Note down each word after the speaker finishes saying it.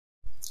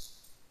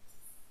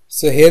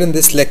So here in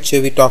this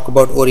lecture we talk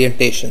about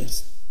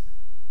orientations.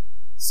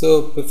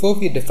 So before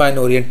we define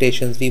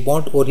orientations, we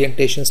want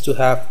orientations to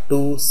have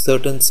two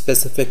certain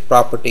specific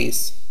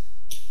properties.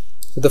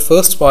 So the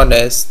first one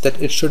is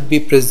that it should be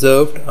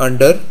preserved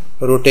under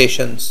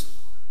rotations,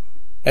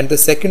 and the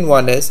second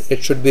one is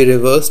it should be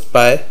reversed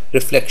by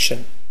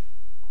reflection.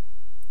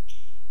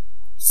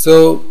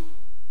 So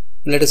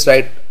let us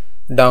write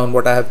down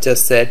what I have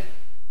just said.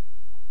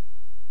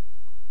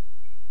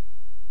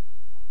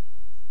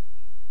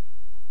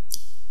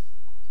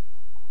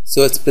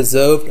 So it's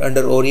preserved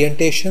under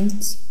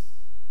orientations,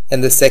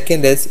 and the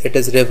second is it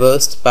is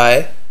reversed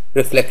by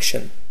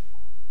reflection.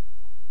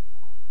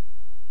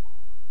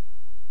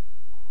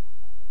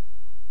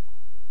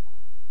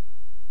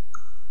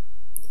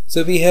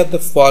 So we have the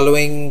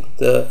following,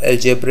 the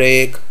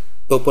algebraic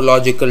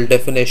topological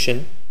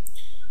definition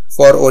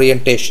for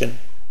orientation.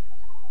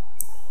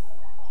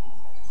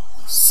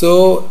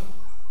 So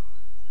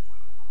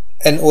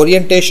an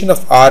orientation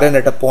of Rn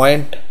at a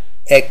point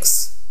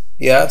x,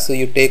 so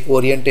you take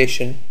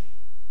orientation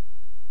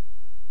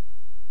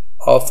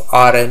of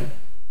Rn.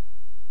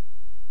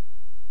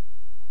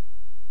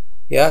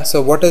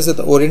 So what is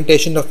the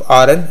orientation of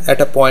Rn at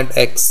a point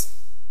x?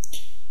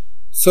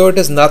 So it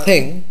is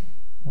nothing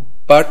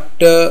but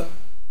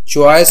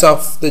choice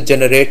of the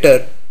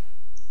generator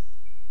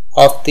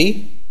of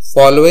the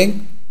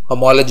following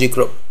homology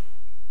group.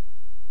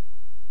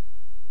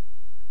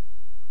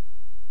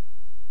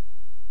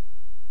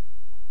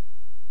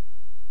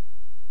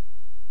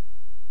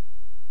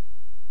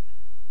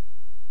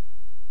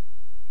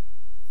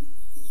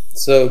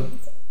 So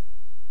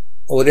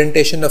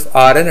orientation of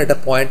Rn at a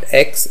point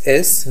x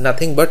is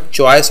nothing but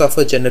choice of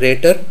a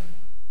generator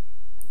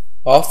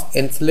of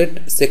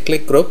infinite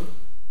cyclic group.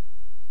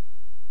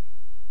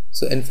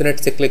 So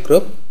infinite cyclic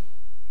group,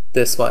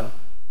 this one,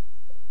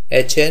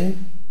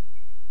 Hn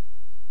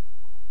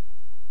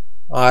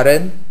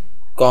Rn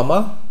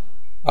comma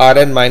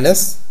Rn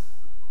minus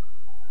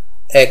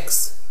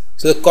x.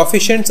 So the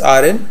coefficients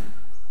are in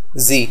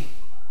z.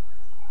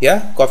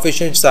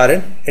 Coefficients are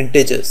in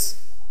integers.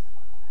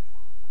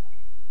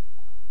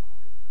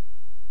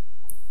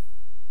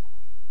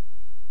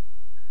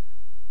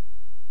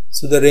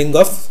 So the ring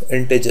of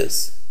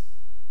integers.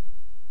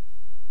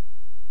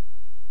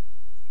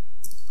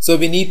 So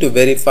we need to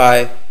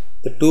verify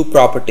the two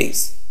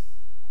properties.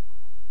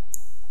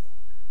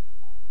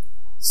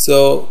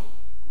 So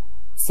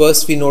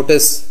first we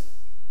notice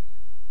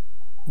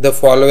the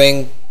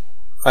following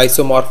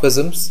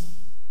isomorphisms.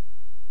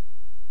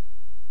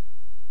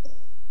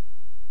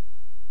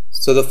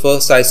 So the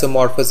first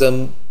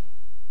isomorphism,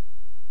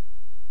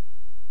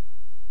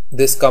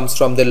 this comes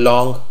from the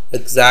long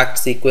exact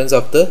sequence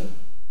of the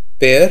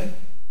pair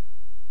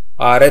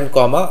Rn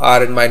comma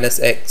Rn minus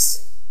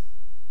x.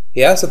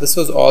 So this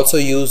was also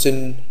used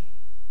in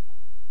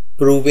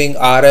proving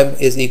Rm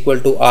is equal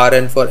to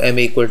Rn for m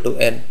equal to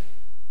n.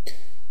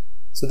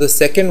 So the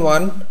second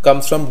one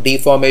comes from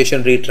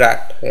deformation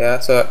retract.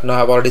 So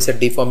now I've already said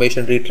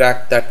deformation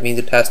retract, that means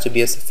it has to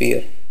be a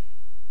sphere.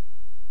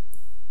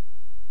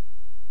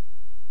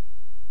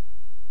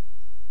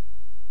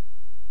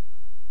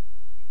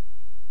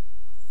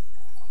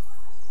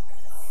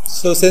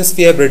 So since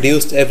we have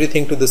reduced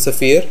everything to the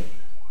sphere,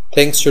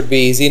 things should be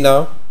easy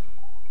now.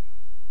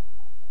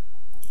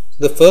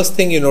 The first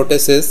thing you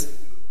notice is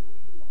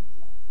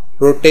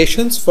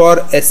rotations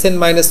for Sn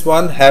minus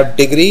 1 have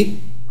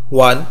degree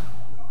 1.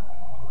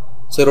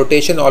 So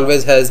rotation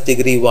always has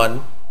degree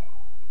 1.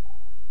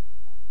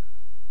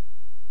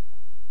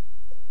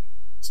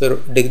 So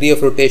degree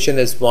of rotation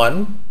is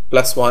 1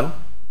 plus 1.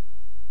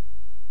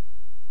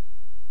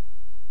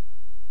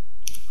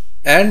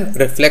 And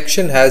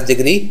reflection has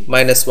degree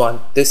minus 1.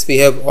 This we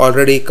have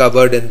already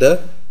covered in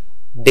the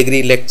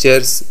degree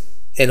lectures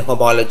in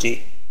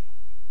homology.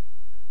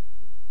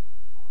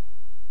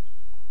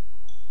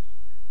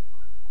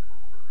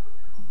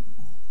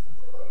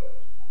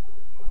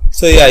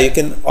 So you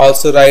can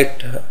also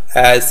write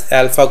as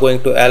alpha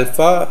going to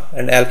alpha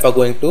and alpha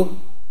going to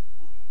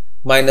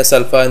minus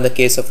alpha in the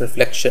case of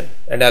reflection,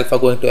 and alpha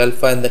going to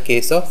alpha in the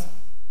case of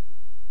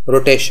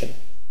rotation.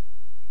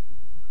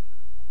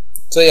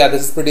 So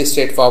this is pretty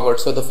straightforward.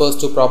 So the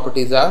first two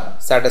properties are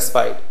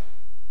satisfied.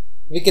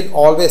 We can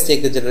always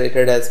take the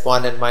generator as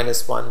 1 and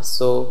minus 1.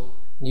 So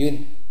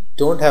you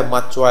don't have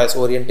much choice.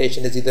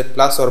 Orientation is either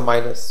plus or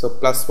minus. So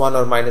plus 1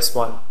 or minus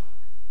 1.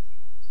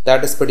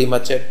 That is pretty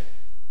much it.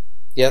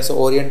 So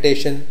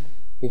orientation,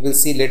 we will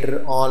see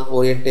later on,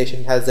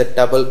 orientation has a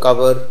double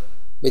cover,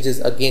 which is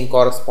again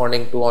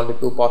corresponding to only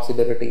two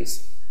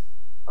possibilities,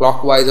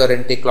 clockwise or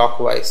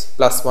anti-clockwise,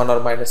 plus 1 or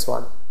minus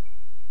 1.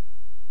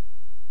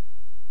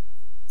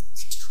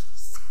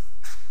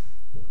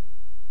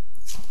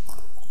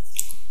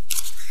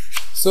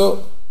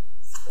 So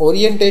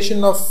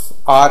orientation of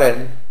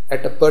Rn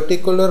at a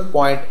particular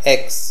point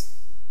x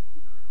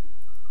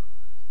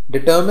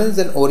determines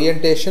an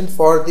orientation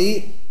for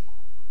the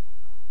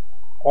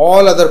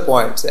all other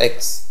points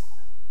x.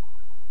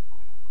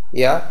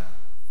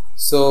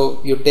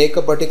 So you take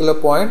a particular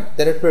point,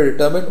 then it will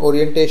determine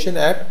orientation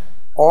at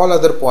all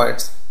other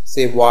points,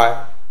 say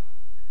y.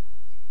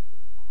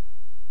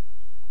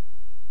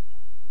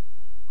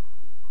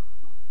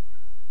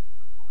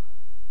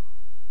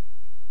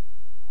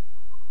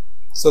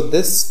 So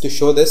to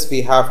show this,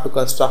 we have to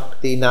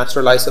construct the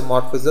natural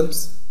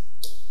isomorphisms.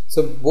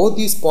 So both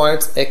these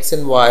points x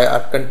and y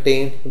are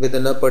contained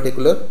within a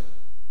particular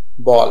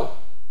ball.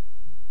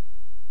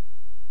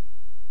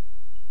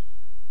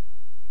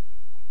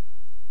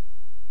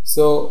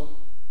 So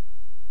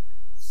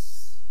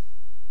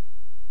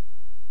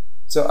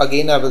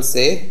again I will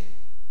say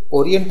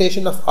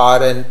orientation of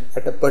Rn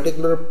at a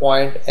particular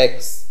point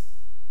x,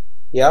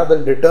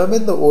 will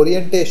determine the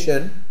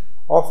orientation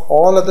of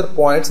all other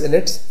points in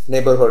its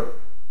neighborhood.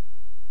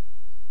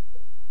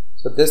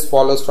 So this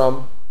follows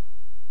from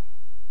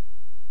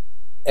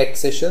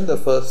excision, the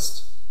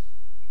first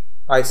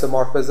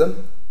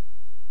isomorphism.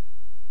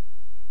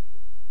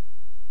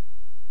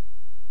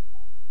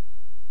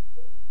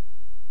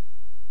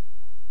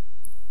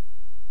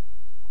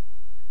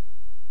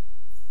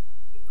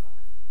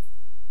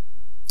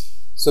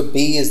 So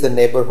B is the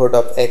neighborhood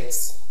of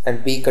x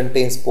and B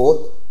contains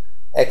both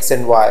x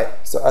and y.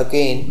 So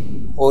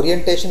again,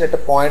 orientation at a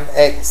point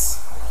x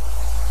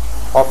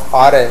of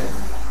Rn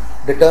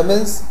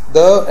determines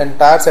the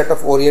entire set of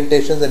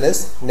orientations in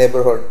his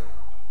neighborhood.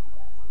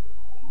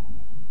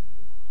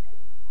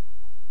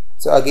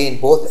 So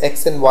again, both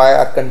x and y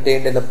are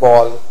contained in a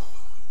ball.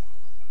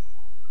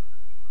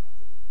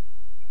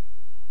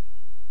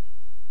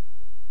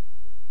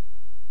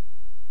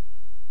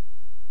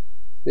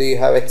 So you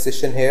have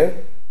excision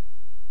here.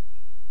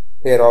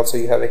 Here also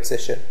you have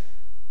excision.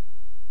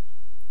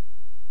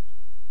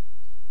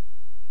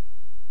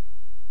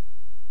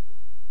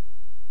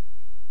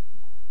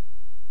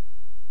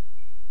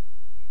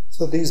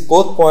 So these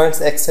both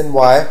points x and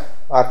y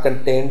are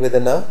contained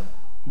within a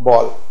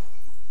ball.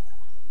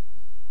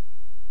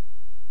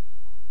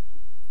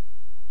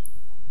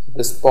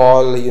 This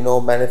ball,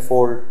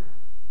 manifold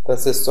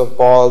consists of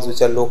balls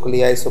which are locally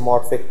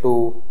isomorphic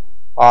to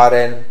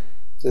Rn.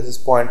 This is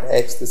point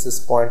x, this is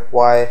point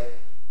y.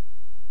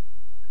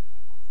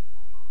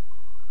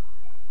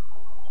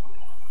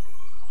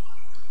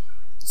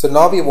 So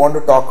now we want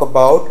to talk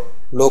about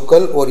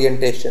local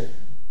orientation.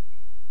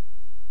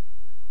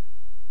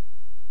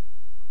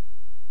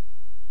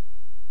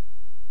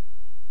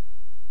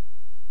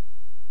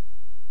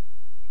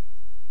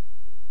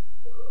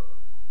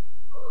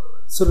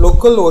 So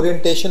local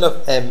orientation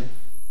of M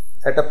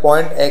at a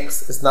point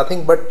x is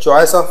nothing but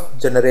choice of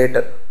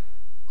generator.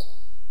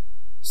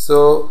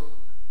 So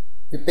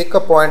we pick a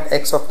point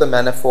x of the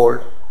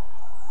manifold,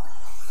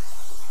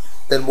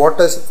 then what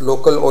does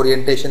local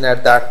orientation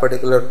at that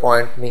particular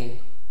point mean?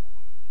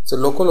 So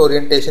local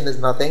orientation is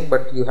nothing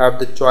but you have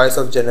the choice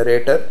of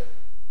generator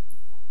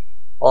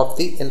of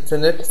the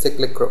infinite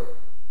cyclic group.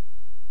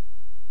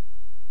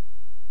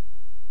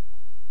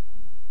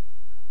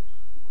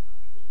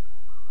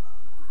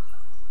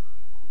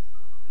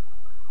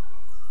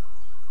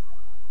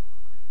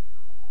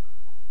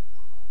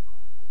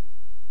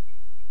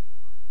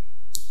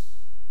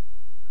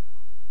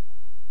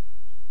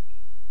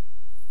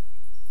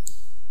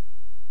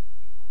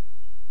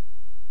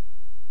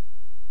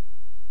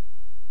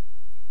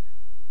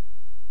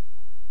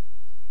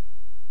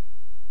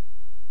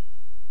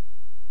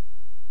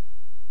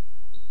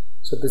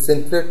 So this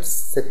infinite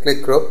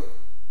cyclic group,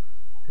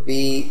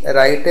 we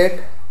write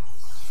it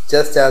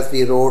just as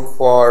we wrote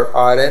for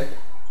Rn,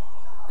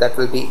 that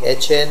will be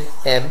Hn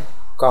m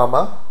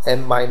comma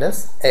m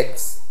minus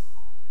x.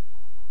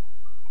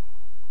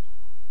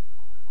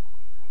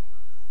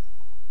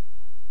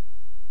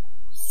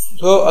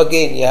 So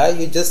again,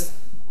 you just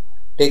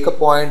take a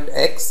point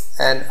x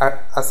and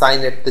assign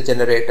it the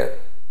generator.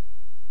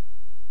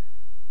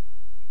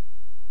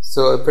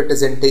 So if it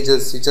is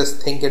integers, you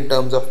just think in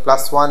terms of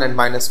 +1 and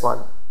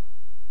 -1.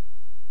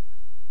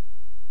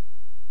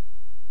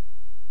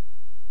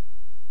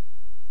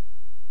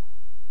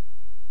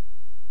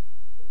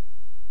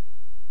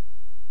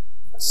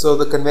 So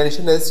the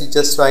convention is you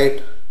just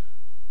write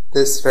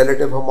this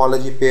relative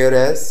homology pair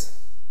as,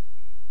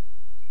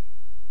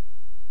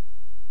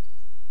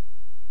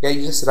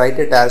 you just write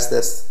it as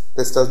this.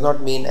 This does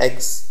not mean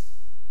x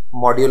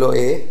modulo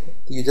a,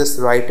 you just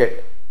write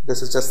it.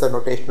 This is just a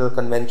notational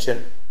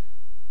convention.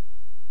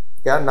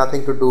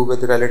 Nothing to do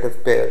with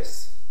relative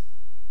pairs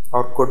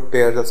or good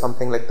pairs or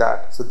something like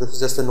that. So this is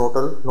just a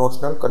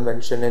notional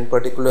convention. In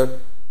particular,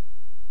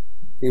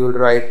 we will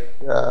write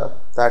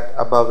that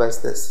above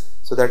as this.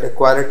 So that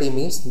equality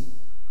means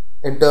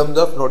in terms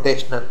of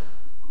notational.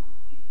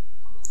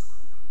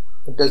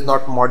 It is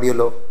not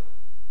modulo.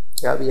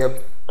 We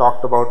have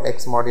talked about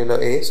x modulo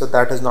a, so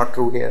that is not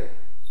true here.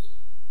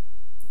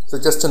 So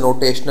just a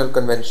notational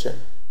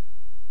convention.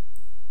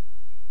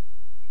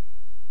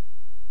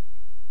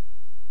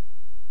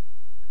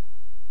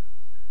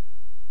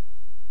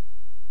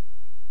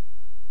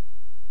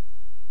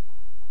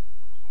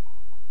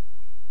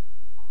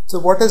 So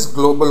what is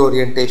global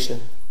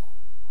orientation?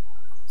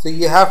 So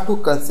you have to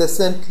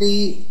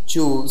consistently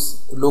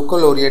choose local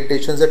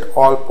orientations at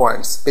all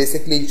points.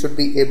 Basically, you should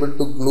be able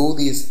to glue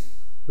these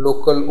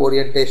local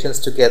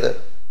orientations together.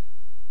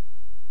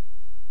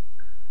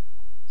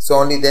 So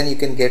only then you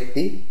can get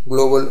the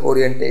global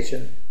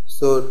orientation.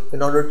 So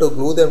in order to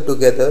glue them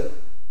together,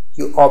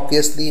 you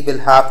obviously will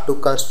have to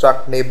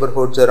construct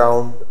neighborhoods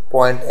around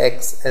point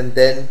X and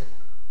then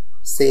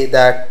say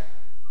that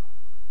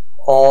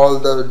all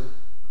the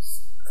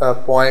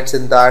points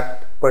in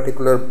that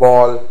particular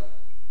ball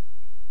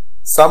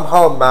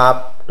somehow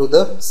map to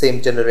the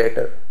same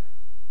generator.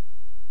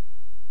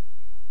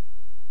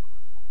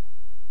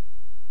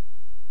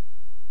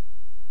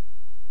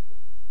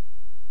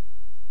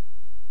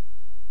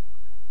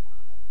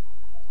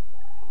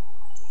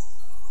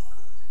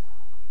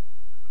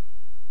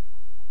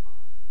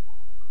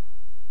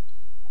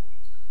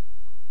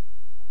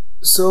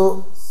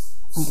 So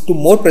to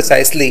more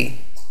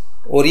precisely,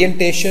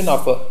 orientation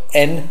of a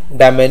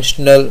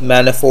n-dimensional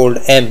manifold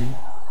M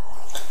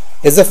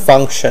is a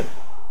function.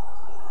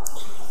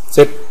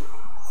 So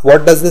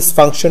what does this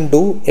function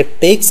do? It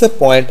takes a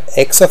point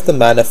X of the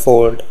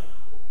manifold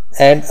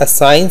and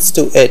assigns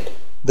to it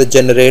the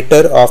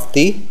generator of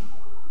the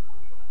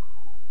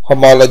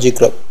homology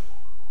group.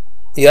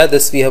 Yeah,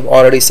 this we have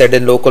already said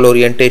in local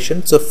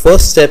orientation. So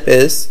first step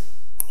is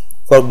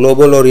for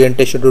global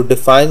orientation. To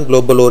define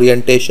global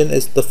orientation,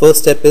 is the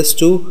first step is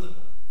to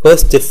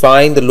first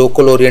define the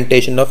local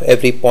orientation of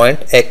every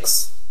point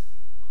X.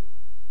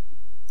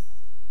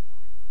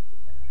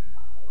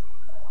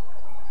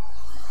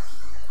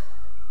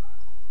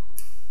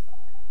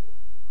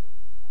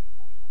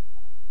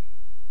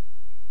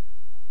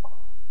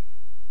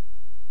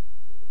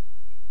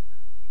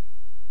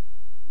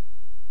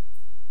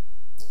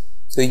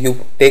 So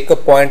you take a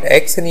point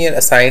X and you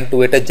assign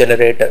to it a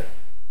generator.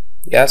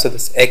 Yeah, so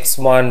this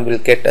x1 will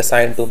get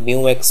assigned to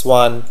mu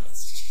x1,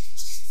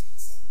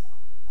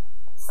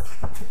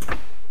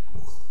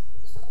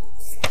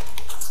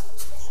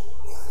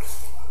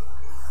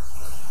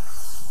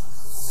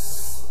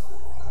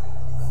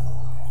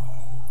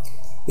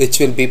 which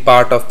will be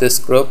part of this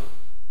group.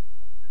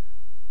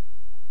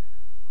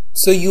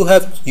 So you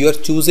are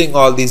choosing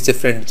all these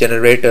different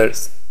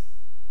generators,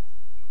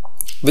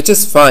 which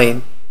is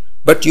fine,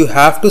 but you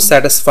have to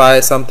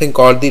satisfy something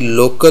called the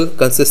local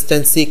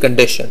consistency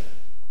condition.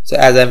 So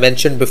as I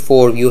mentioned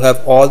before, you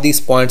have all these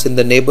points in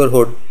the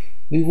neighborhood.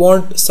 We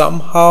want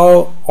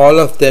somehow all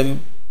of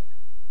them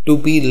to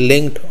be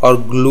linked or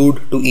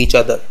glued to each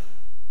other.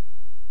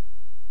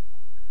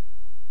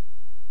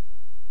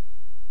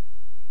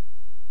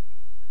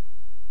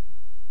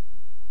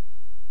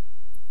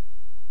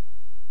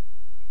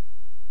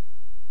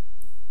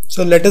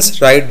 So let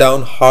us write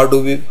down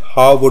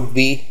how would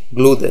we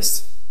glue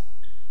this.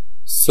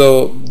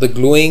 So the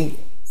gluing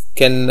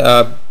can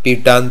be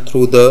done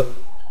through the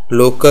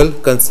local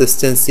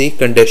consistency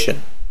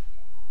condition.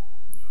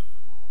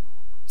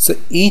 So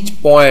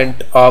each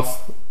point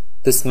of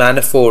this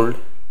manifold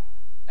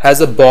has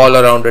a ball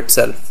around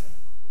itself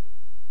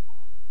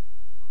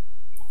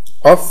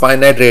of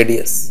finite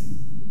radius.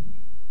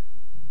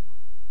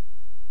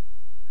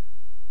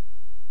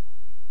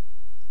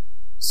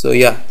 So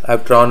yeah,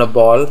 I've drawn a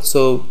ball.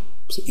 So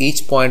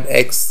each point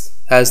X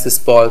has this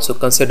ball. So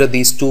consider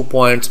these 2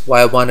 points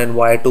y1 and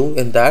y2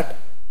 in that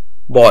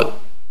ball.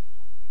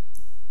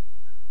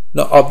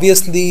 Now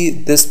obviously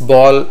this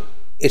ball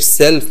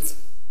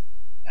itself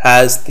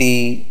has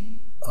the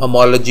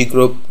homology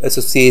group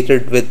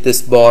associated with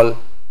this ball,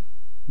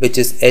 which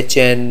is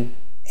Hn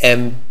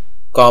m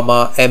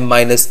comma m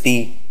minus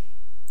b.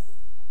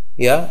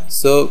 Yeah,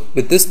 so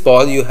with this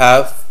ball you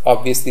have,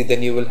 obviously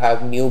then you will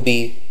have mu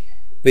b,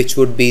 which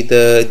would be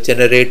the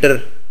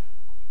generator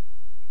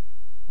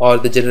or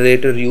the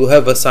generator you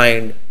have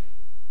assigned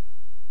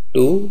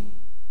to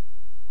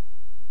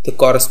the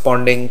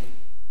corresponding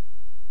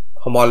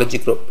homology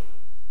group.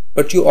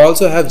 But you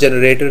also have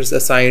generators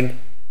assigned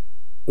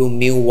to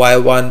mu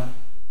y1.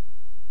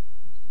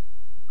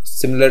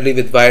 Similarly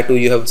with y2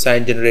 you have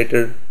assigned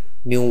generator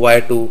mu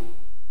y2,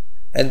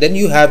 and then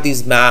you have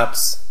these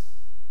maps,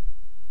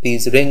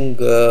 these ring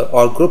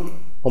or group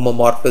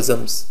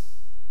homomorphisms.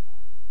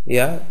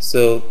 Yeah,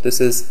 so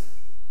this is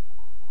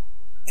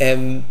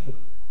m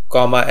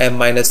comma m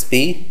minus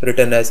b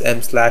written as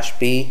m slash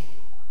b,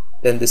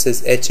 then this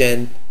is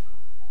Hn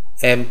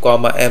m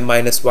comma m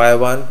minus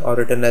y1 or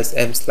written as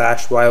m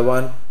slash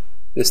y1,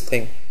 this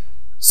thing.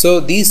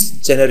 So these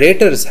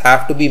generators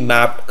have to be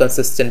mapped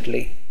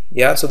consistently.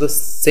 Yeah, so the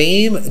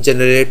same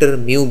generator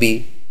mu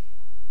b,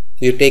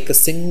 you take a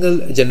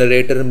single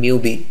generator mu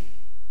b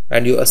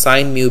and you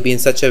assign mu b in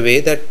such a way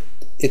that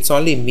it's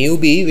only mu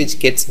b which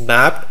gets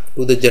mapped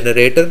to the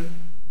generator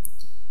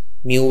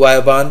mu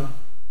y1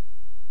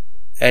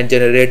 and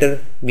generator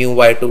mu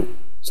y2.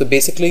 So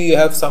basically you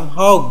have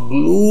somehow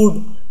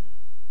glued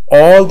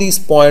all these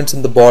points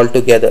in the ball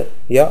together.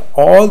 Yeah,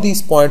 all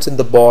these points in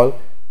the ball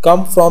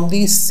come from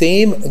the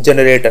same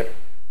generator,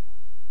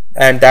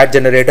 and that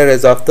generator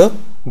is of the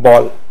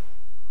ball.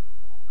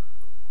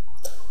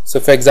 So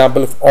for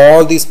example, if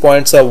all these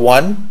points are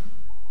 1,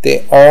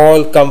 they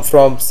all come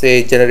from,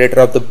 say, generator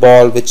of the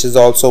ball, which is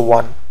also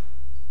 1.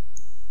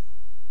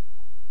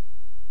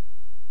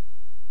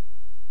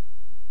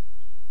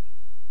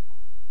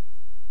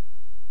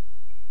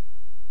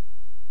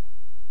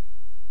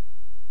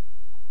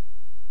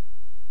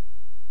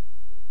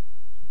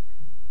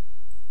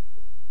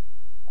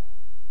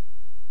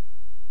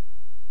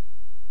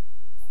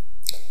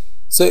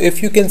 So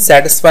if you can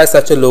satisfy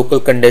such a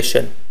local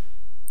condition,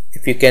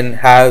 if you can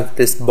have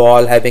this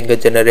ball having a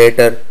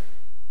generator,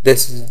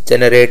 this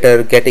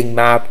generator getting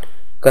mapped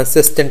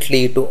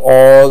consistently to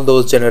all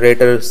those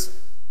generators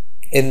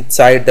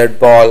inside that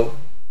ball,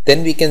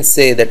 then we can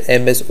say that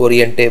M is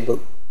orientable.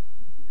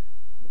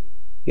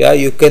 Yeah,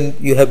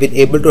 you have been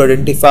able to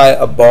identify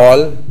a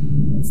ball,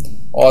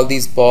 all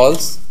these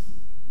balls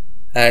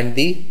and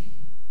the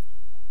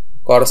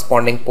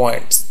corresponding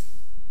points.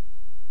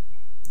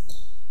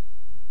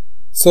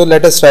 So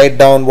let us write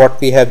down what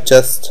we have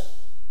just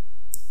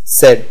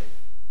said.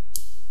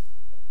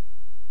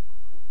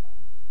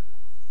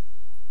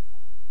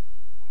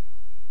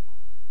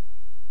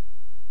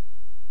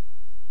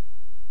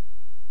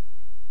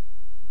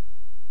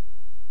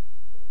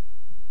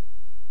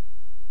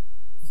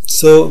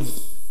 So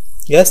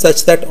yes,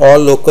 such that all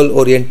local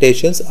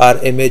orientations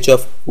are image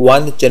of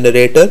one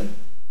generator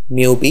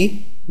mu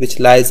b, which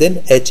lies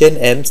in Hn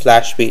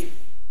m/b.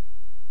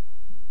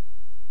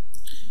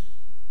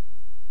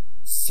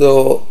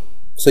 So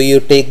you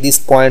take these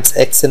points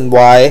x and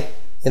y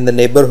in the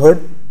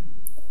neighborhood,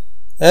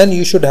 and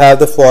you should have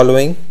the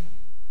following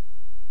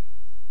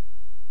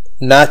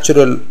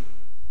natural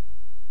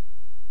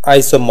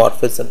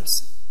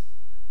isomorphisms.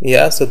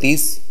 Yeah, so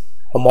these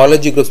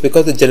homology groups,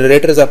 because the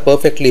generators are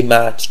perfectly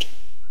matched,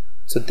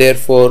 so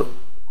therefore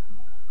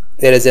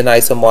there is an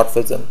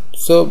isomorphism.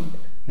 So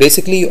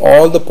basically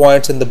all the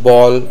points in the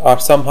ball are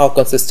somehow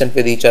consistent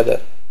with each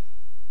other.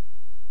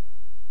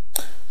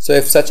 So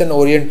if such an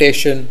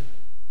orientation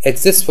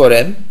exists for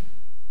M,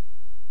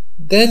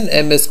 then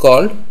M is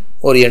called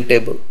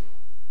orientable.